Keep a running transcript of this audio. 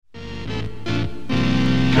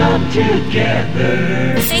come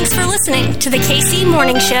together. Thanks for listening to the KC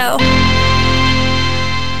Morning Show.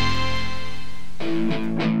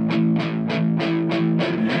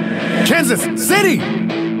 Kansas City!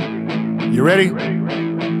 You ready?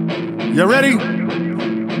 You ready?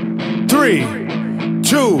 3,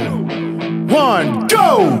 2, 1,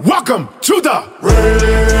 go! Welcome to the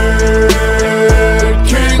Red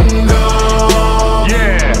Kingdom!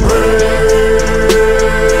 Yeah! Red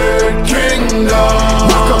Kingdom!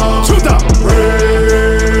 Welcome to the Red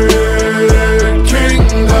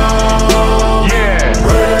Kingdom! Yeah!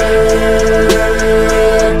 Red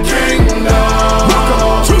Kingdom!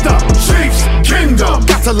 Welcome to the Chiefs Kingdom!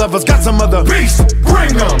 Got some lovers, got some other beasts.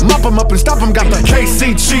 Bring them, mop them up and stop them. Got the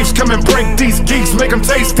KC Chiefs come and break these geeks, make them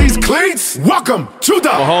taste these cleats. Welcome to the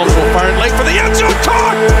Mahomes will fire it late for the end zone.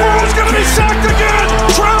 Caught! Burrow's gonna be sacked again.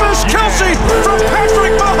 Travis Kelce from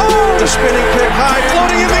Patrick Mahomes. The spinning kick high,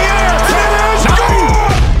 floating in the air. It is gone!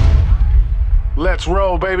 Let's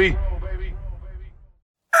roll, baby.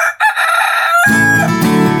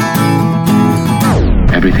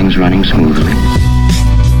 Everything's running smoothly.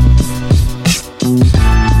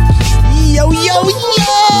 Yo, yo, yo!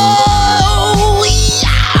 Yo!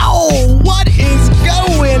 What is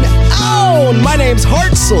going on? My name's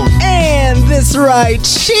Hartzell, and this right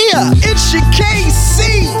here, it's your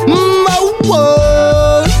KC Mo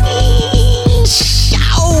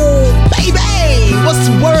Show, baby! What's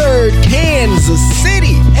the word, Kansas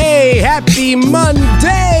City? Hey, happy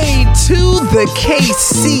Monday to the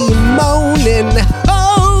KC Moanin'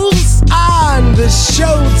 Hoes on the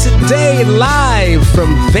show today, live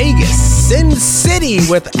from Vegas, Sin City,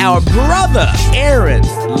 with our brother Aaron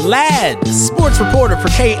Ladd, sports reporter for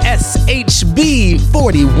KSHB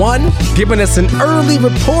 41, giving us an early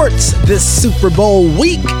report this Super Bowl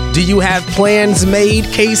week. Do you have plans made,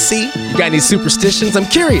 KC? You got any superstitions? I'm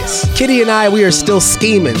curious. Kitty and I, we are still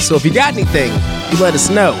scheming, so if you got anything, you let us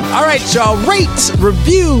know. All right, y'all, rate,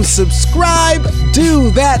 review, subscribe,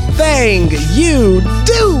 do that thing you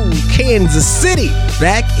do. Kansas City,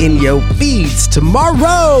 back in your feeds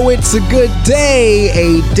tomorrow. It's a good day,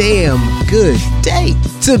 a damn good day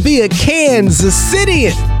to be a Kansas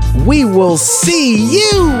Cityan. We will see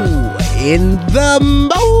you in the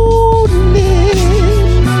morning.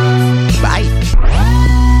 Bye.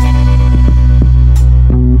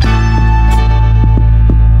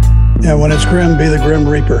 Yeah, when it's grim, be the Grim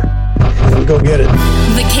Reaper. And go get it.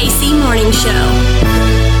 The KC Morning Show.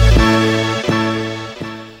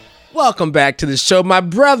 Welcome back to the show. My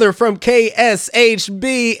brother from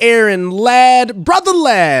KSHB, Aaron Ladd. Brother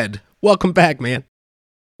Ladd, welcome back, man.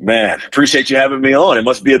 Man, appreciate you having me on. It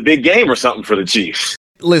must be a big game or something for the Chiefs.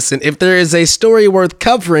 Listen, if there is a story worth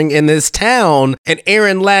covering in this town and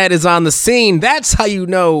Aaron Ladd is on the scene, that's how you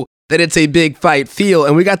know that it's a big fight feel.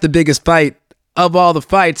 And we got the biggest fight of all the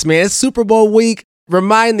fights, man. It's Super Bowl week.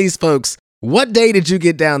 Remind these folks, what day did you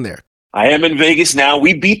get down there? I am in Vegas now.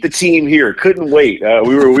 We beat the team here. Couldn't wait.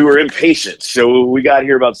 We were impatient. So we got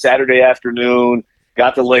here about Saturday afternoon,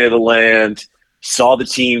 got the lay of the land, saw the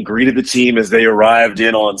team, greeted the team as they arrived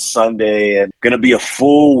in on Sunday, and going to be a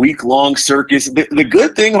full week-long circus. The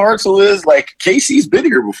good thing, Hartzell, is like KC's been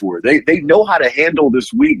here before. They know how to handle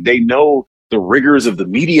this week. They know the rigors of the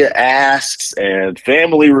media asks and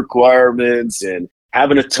family requirements and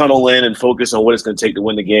having to tunnel in and focus on what it's going to take to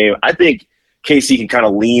win the game. I think KC can kind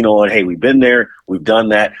of lean on, hey, we've been there, we've done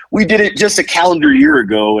that. We did it just a calendar year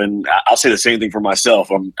ago, and I'll say the same thing for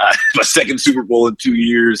myself. I'm my second Super Bowl in 2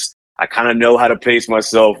 years. I kind of know how to pace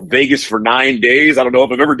myself. Vegas for 9 days. I don't know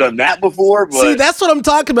if I've ever done that before. But see, that's what I'm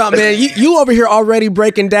talking about, man. You over here already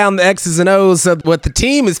breaking down the X's and O's of what the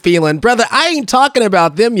team is feeling. Brother, I ain't talking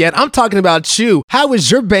about them yet. I'm talking about you. How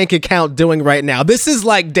is your bank account doing right now? This is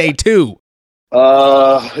like day 2.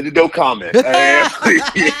 No comment.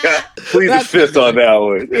 Please assist on that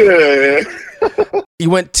one. Yeah. You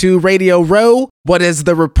went to Radio Row. What is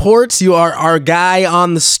the reports? You are our guy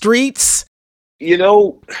on the streets. You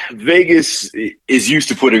know, Vegas is used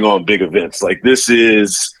to putting on big events. Like, this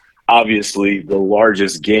is obviously the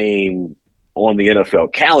largest game on the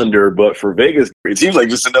NFL calendar, but for Vegas, it seems like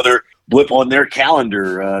just another blip on their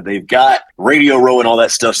calendar. They've got Radio Row and all that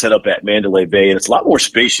stuff set up at Mandalay Bay, and it's a lot more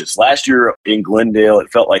spacious. Last year in Glendale,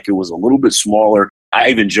 it felt like it was a little bit smaller. I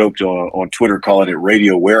even joked on Twitter calling it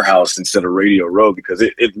Radio Warehouse instead of Radio Row, because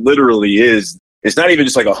it literally is. It's not even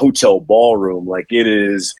just like a hotel ballroom. Like, it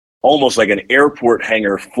is almost like an airport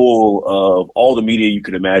hangar full of all the media you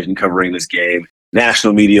can imagine covering this game.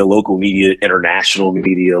 National media, local media, international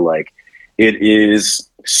media. Like, it is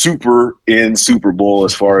super in Super Bowl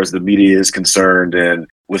as far as the media is concerned. And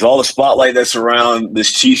with all the spotlight that's around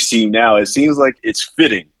this Chiefs team now, it seems like it's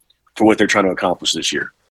fitting for what they're trying to accomplish this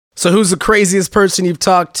year. So who's the craziest person you've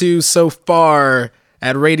talked to so far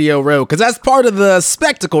at Radio Row? Because that's part of the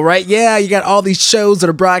spectacle, right? Yeah, you got all these shows that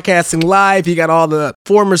are broadcasting live. You got all the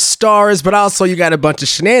former stars, but also you got a bunch of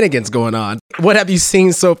shenanigans going on. What have you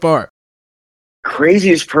seen so far?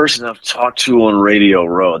 Craziest person I've talked to on Radio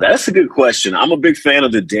Row. That's a good question. I'm a big fan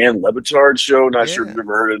of the Dan Le Batard show. Not sure if you've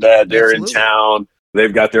ever heard of that. They're Absolutely. In town.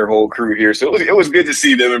 They've got their whole crew here. So it was good to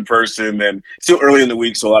see them in person. And still early in the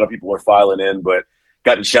week, so a lot of people are filing in. But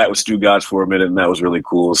got to chat with Stu Gotch for a minute, and that was really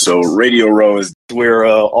cool. So Radio Row is where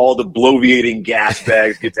all the bloviating gas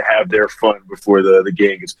bags get to have their fun before the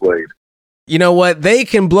game gets played. You know what? They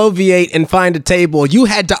can bloviate and find a table. You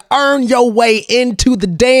had to earn your way into the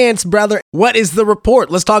dance, brother. What is the report?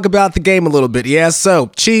 Let's talk about the game a little bit. Yeah, so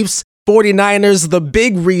Chiefs, 49ers, the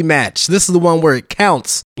big rematch. This is the one where it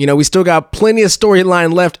counts. You know, we still got plenty of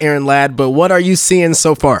storyline left, Aaron Ladd, but what are you seeing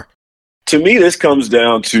so far? To me, this comes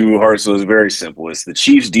down to, Hartzell, it's very simple. It's the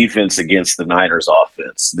Chiefs' defense against the Niners'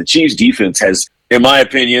 offense. The Chiefs' defense has, in my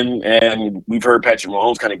opinion, and we've heard Patrick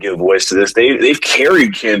Mahomes kind of give voice to this, they've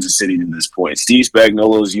carried Kansas City to this point. Steve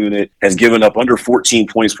Spagnuolo's unit has given up under 14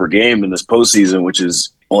 points per game in this postseason, which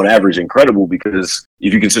is on average incredible because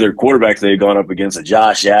if you consider quarterbacks they've gone up against, a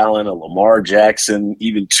Josh Allen, a Lamar Jackson,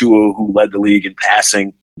 even Tua, who led the league in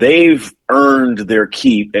passing, they've earned their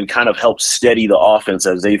keep and kind of helped steady the offense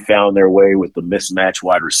as they found their way with the mismatched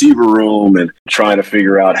wide receiver room and trying to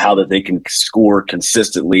figure out how that they can score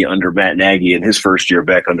consistently under Matt Nagy in his first year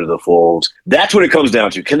back under the fold. That's what it comes down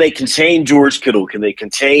to. Can they contain George Kittle? Can they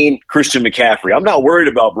contain Christian McCaffrey? I'm not worried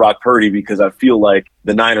about Brock Purdy because I feel like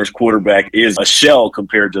the Niners quarterback is a shell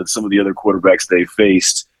compared to some of the other quarterbacks they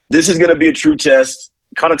faced. This is going to be a true test.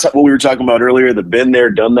 Kind of what we were talking about earlier, the been there,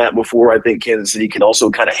 done that before. I think Kansas City can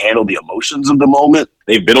also kind of handle the emotions of the moment.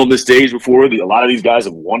 They've been on this stage before. A lot of these guys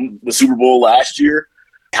have won the Super Bowl last year.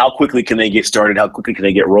 How quickly can they get started? How quickly can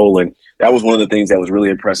they get rolling? That was one of the things that was really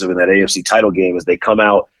impressive in that AFC title game is they come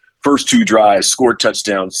out, first two drives, score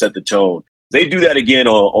touchdown, set the tone. They do that again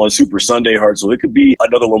on Super Sunday, Hartzell. It could be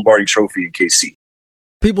another Lombardi Trophy in KC.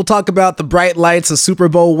 People talk about the bright lights of Super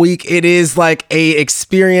Bowl week. It is like a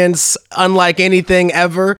experience unlike anything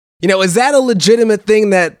ever. You know, is that a legitimate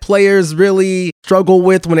thing that players really struggle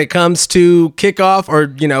with when it comes to kickoff?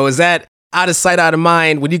 Or, you know, is that out of sight, out of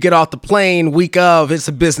mind when you get off the plane week of, it's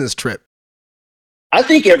a business trip? I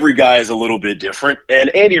think every guy is a little bit different.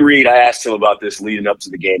 And Andy Reid, I asked him about this leading up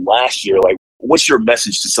to the game last year. Like, what's your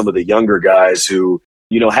message to some of the younger guys who,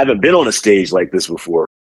 you know, haven't been on a stage like this before?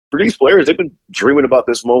 For these players, they've been dreaming about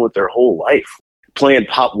this moment their whole life. Playing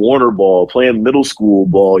Pop Warner ball, playing middle school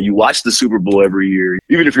ball. You watch the Super Bowl every year.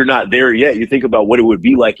 Even if you're not there yet, you think about what it would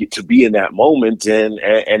be like to be in that moment.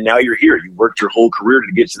 And now you're here. You worked your whole career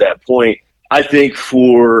to get to that point. I think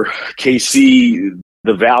for KC,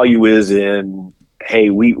 the value is in, hey,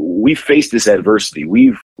 we faced this adversity.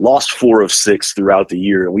 We've lost 4 of 6 throughout the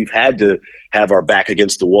year. And we've had to have our back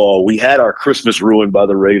against the wall. We had our Christmas ruined by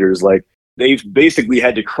the Raiders. Like, they've basically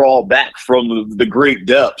had to crawl back from the great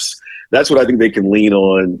depths. That's what I think they can lean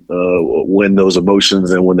on when those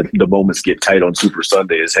emotions and when the moments get tight on Super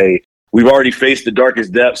Sunday is, hey, we've already faced the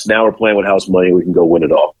darkest depths. Now we're playing with house money. We can go win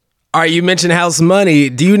it all. All right, you mentioned house money.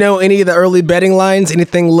 Do you know any of the early betting lines?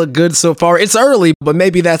 Anything look good so far? It's early, but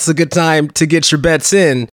maybe that's a good time to get your bets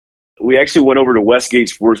in. We actually went over to Westgate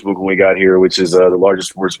Sportsbook when we got here, which is the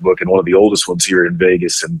largest sportsbook and one of the oldest ones here in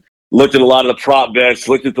Vegas. And looked at a lot of the prop bets,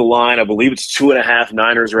 looked at the line. I believe it's 2.5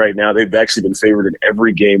 Niners right now. They've actually been favored in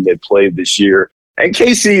every game they've played this year. And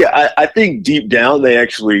KC, I think deep down they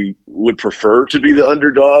actually would prefer to be the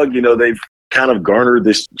underdog. You know, they've kind of garnered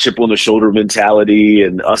this chip on the shoulder mentality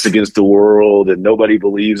and us against the world and nobody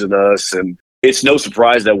believes in us. And it's no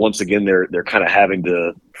surprise that once again they're kind of having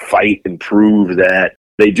to fight and prove that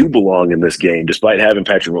they do belong in this game, despite having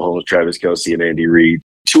Patrick Mahomes, Travis Kelce, and Andy Reid.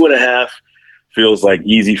 2.5 feels like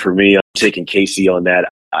easy for me. I'm taking KC on that.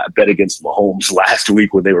 I bet against Mahomes last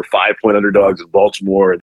week when they were 5-point underdogs in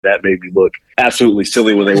Baltimore. That made me look absolutely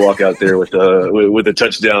silly when they walk out there with a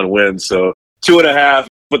touchdown win. So 2.5.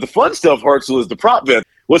 But the fun stuff, Hartzell, is the prop bet.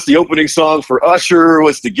 What's the opening song for Usher?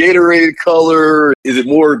 What's the Gatorade color? Is it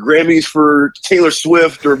more Grammys for Taylor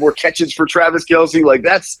Swift or more catches for Travis Kelce? Like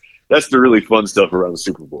that's the really fun stuff around the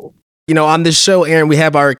Super Bowl. You know, on this show, Aaron, we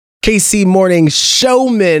have our KC Morning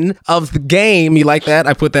Showman of the game. You like that?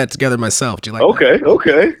 I put that together myself. Do you like that?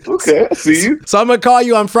 Okay. I see you. So I'm going to call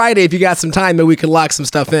you on Friday if you got some time, then we can lock some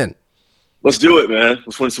stuff in. Let's do it, man.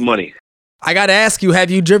 Let's win some money. I got to ask you, have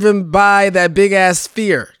you driven by that big-ass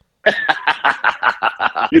Sphere?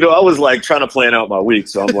 You know, I was like trying to plan out my week.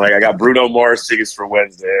 So I'm like, I got Bruno Mars tickets for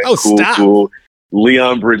Wednesday. Oh, cool.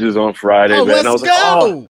 Leon Bridges on Friday. Oh, man. let's I was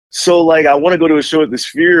go. like, So, like, I want to go to a show at the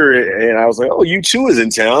Sphere, and I was like, oh, U2 is in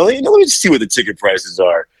town. Let me just see what the ticket prices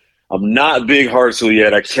are. I'm not big Hartzell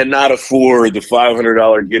yet. I cannot afford the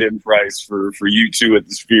 $500 get-in price for U2 at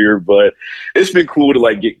the Sphere, but it's been cool to,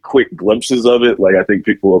 like, get quick glimpses of it. Like, I think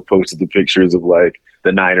people have posted the pictures of, like,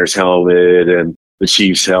 the Niners helmet and the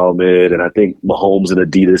Chiefs helmet, and I think Mahomes and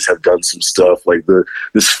Adidas have done some stuff. Like, the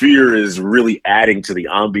Sphere is really adding to the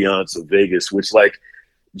ambiance of Vegas, which, like,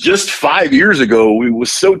 just 5 years ago, it was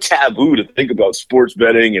so taboo to think about sports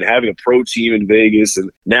betting and having a pro team in Vegas. And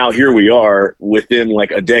now here we are within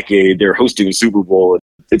like a decade, they're hosting a Super Bowl.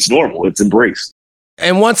 It's normal. It's embraced.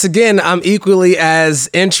 And once again, I'm equally as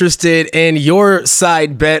interested in your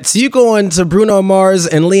side bets. You going to Bruno Mars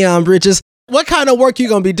and Leon Bridges. What kind of work you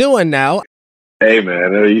going to be doing now? Hey,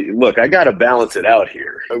 man, look, I got to balance it out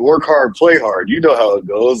here. I work hard, play hard. You know how it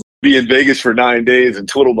goes. Be in Vegas for 9 days and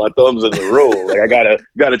twiddle my thumbs in the row. Like, I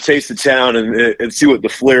gotta taste the town and see what the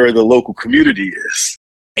flair of the local community is.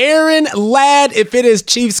 Aaron Ladd, if it is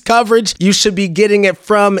Chiefs coverage, you should be getting it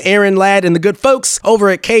from Aaron Ladd and the good folks over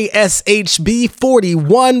at KSHB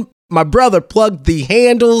 41. My brother plugged the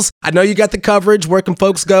handles. I know you got the coverage. Where can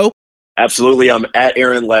folks go? Absolutely. I'm at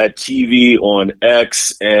Aaron Ladd TV on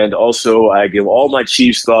X. And also I give all my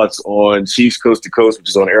Chiefs thoughts on Chiefs Coast to Coast, which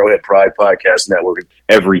is on Arrowhead Pride Podcast Network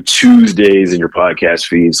every Tuesdays in your podcast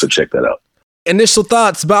feed. So check that out. Initial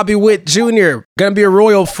thoughts, Bobby Witt Jr. Going to be a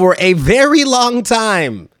Royal for a very long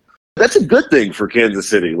time. That's a good thing for Kansas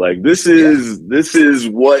City. Like, this is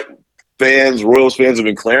what Royals fans have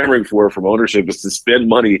been clamoring for from ownership, is to spend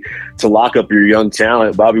money to lock up your young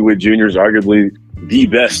talent. Bobby Witt Jr. is arguably the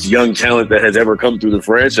best young talent that has ever come through the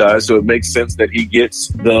franchise. So it makes sense that he gets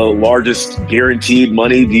the largest guaranteed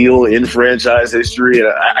money deal in franchise history. And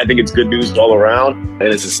I think it's good news all around. And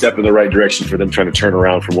it's a step in the right direction for them trying to turn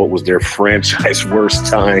around from what was their franchise worst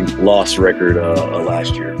tying loss record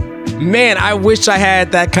last year. Man, I wish I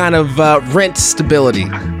had that kind of rent stability,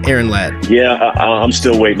 Aaron Ladd. Yeah, I'm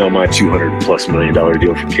still waiting on my $200+ million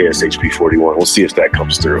deal from KSHB 41. We'll see if that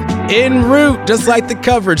comes through. En route, just like the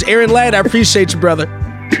coverage. Aaron Ladd, I appreciate you, brother.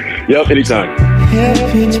 Yep, anytime. Hair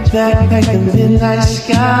pitch black like the midnight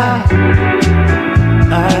sky.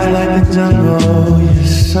 Eyes like the jungle, you're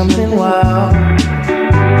something wild.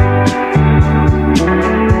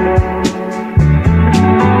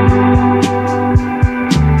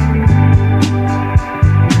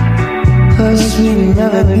 A sweet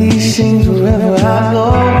melody sings wherever I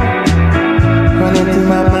go, running through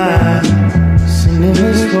my mind, singing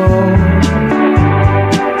this song.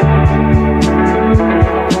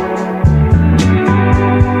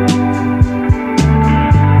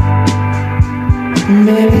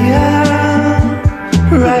 Maybe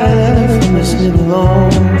I'll write a letter from this little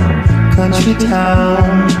old country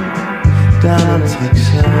town down in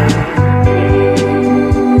Texas.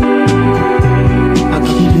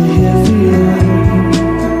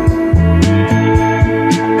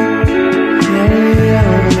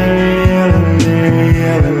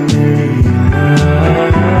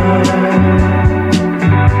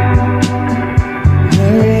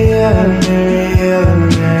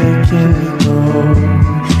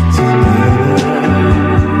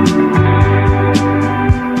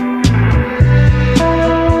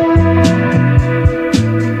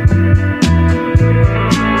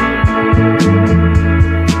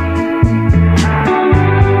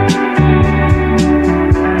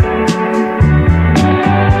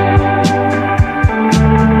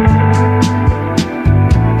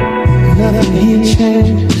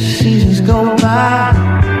 Seasons go by,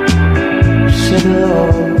 said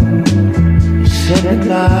hello, said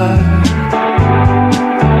goodbye.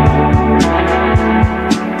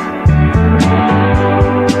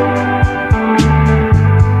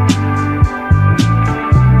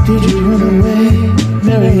 Did you run away,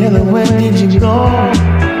 Mariella? Where did you go?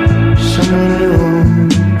 Somewhere new,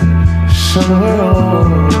 somewhere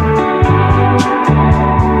old.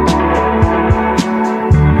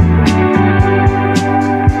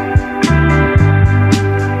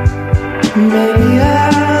 Maybe I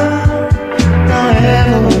don't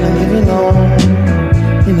ever wanna live alone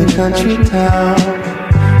in a country town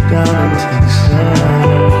down in Texas.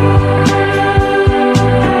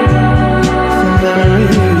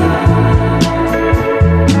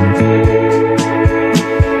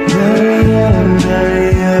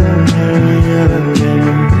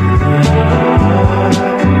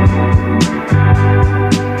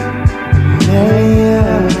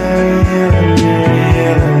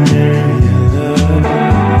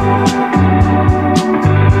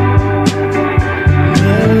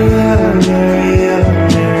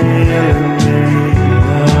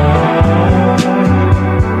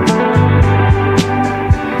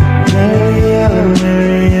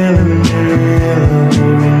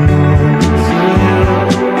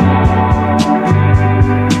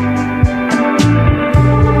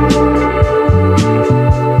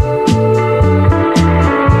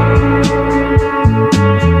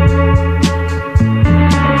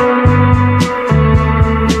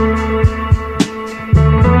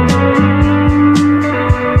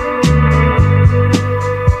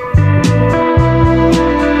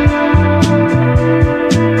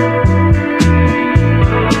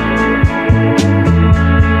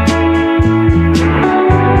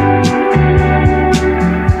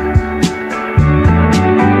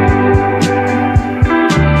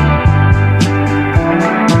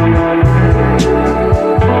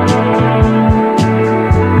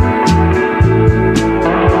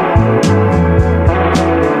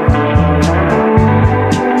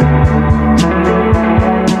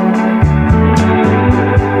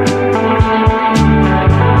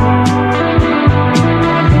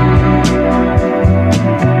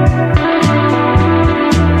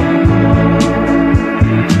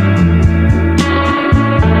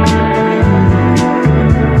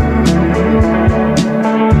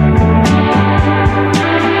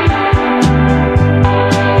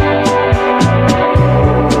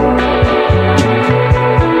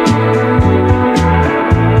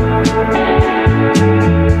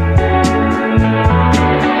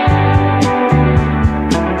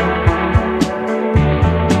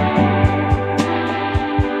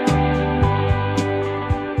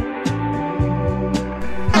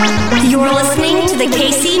 You're listening to the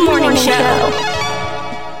KC Morning Show.